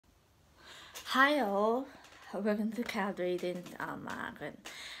Hi all, welcome to Card Readings. I'm Margaret.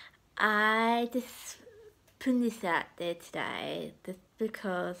 I just put this out there today just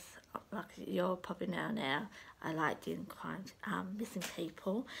because, like you're probably now, I like doing crimes, missing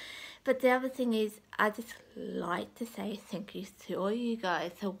people. But the other thing is, I just like to say thank you to all you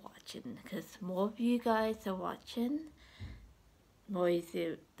guys for watching, because more of you guys are watching, more is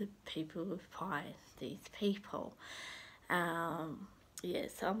the people who find these people.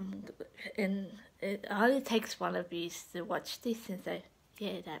 Yes, and it only takes one of you to watch this and say,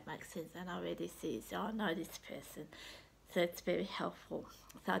 yeah, that makes sense, and I already see, so I know this person, so it's very helpful.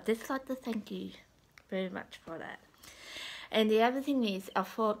 So I'd just like to thank you very much for that. And the other thing is, I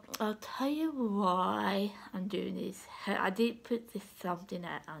thought, I'll tell you why I'm doing this. I did put this something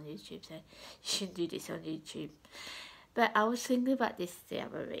out on YouTube, so you should do this on YouTube. But I was thinking about this the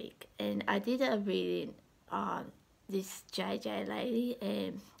other week, and I did a reading on this JJ lady,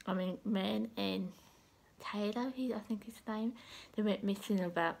 man and Taylor, I think his name. They went missing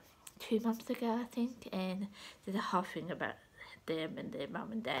about 2 months ago, I think, and there's a whole thing about them and their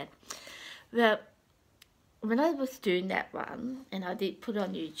mum and dad. Well, when I was doing that one, and I did put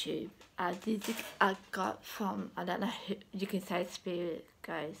on YouTube, I got from, I don't know who, you can say spirit,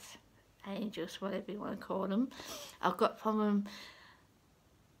 ghosts, angels, whatever you want to call them. I got from them.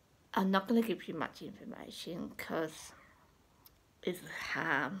 I'm not going to give you much information because it's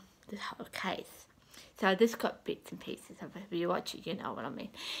the whole case. So I just got bits and pieces of it. If you watch it, you know what I mean.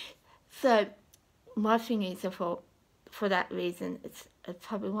 So my thing is, I thought, for that reason, it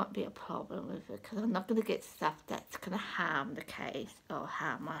probably won't be a problem with it, because I'm not going to get stuff that's going to harm the case or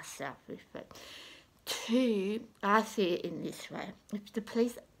harm myself with it. Two, I see it in this way. If the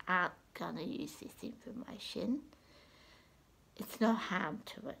police aren't going to use this information, it's no harm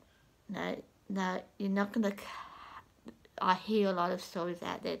to it. No, you're not going to... I hear a lot of stories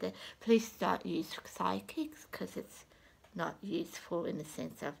out there that police don't use psychics because it's not useful, in the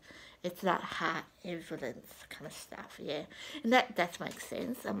sense of it's not hard evidence kind of stuff, yeah. And that makes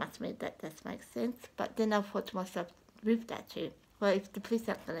sense. I must admit that makes sense. But then I thought to myself with that too, well, if the police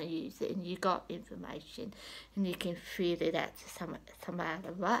aren't going to use it and you got information and you can feed it out to some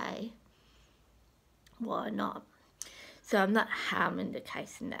other way, why not? So I'm not harming the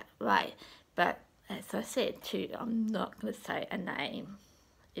case in that way. But as I said too, I'm not going to say a name.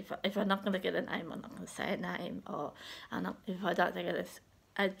 If I'm not going to get a name, I'm not going to say a name. Or if I don't get an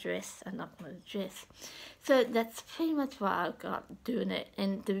address, I'm not going to address. So that's pretty much why I got doing it.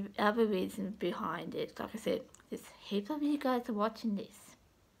 And the other reason behind it, like I said, there's heaps of you guys are watching this.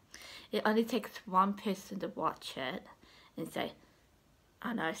 It only takes one person to watch it and say,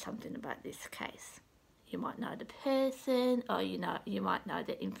 I know something about this case. You might know the person, or you might know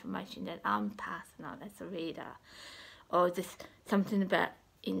the information that I'm passing on as a reader, or just something about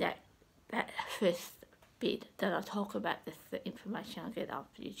in that first bit that I talk about, the information I get off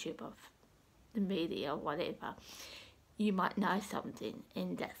YouTube, of the media or whatever. You might know something,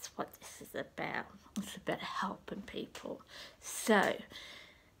 and that's what this is about. It's about helping people. So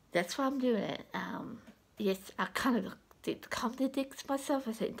that's why I'm doing it. Yes, I kind of did contradict myself.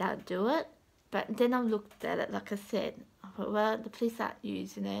 I said, don't do it. But then I looked at it, like I said, I thought, well, the police aren't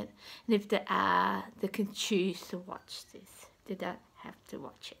using it. And if they are, they can choose to watch this. They don't have to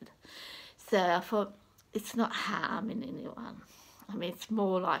watch it. So I thought, it's not harming anyone. I mean, it's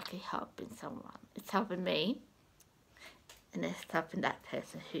more likely helping someone. It's helping me, and it's helping that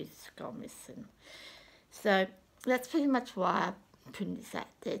person who's gone missing. So that's pretty much why I'm putting this out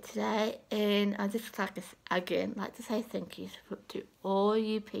there today. And I just like to say thank you to all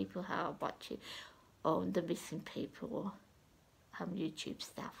you people who are watching on the missing people YouTube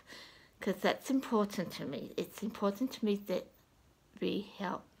stuff, because that's important to me. It's important to me that we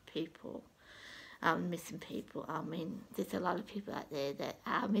help people, missing people. I mean, there's a lot of people out there that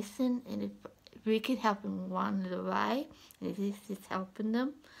are missing, and if we can help in one little way, and if this is helping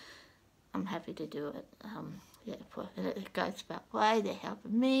them, I'm happy to do it. Yeah, and it goes that way. They're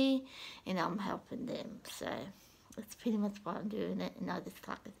helping me, and I'm helping them. So that's pretty much why I'm doing it. And I just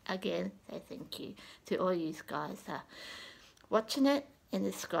like to, again, say thank you to all you guys watching it and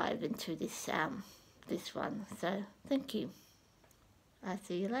subscribing to this one. So thank you. I'll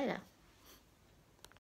see you later.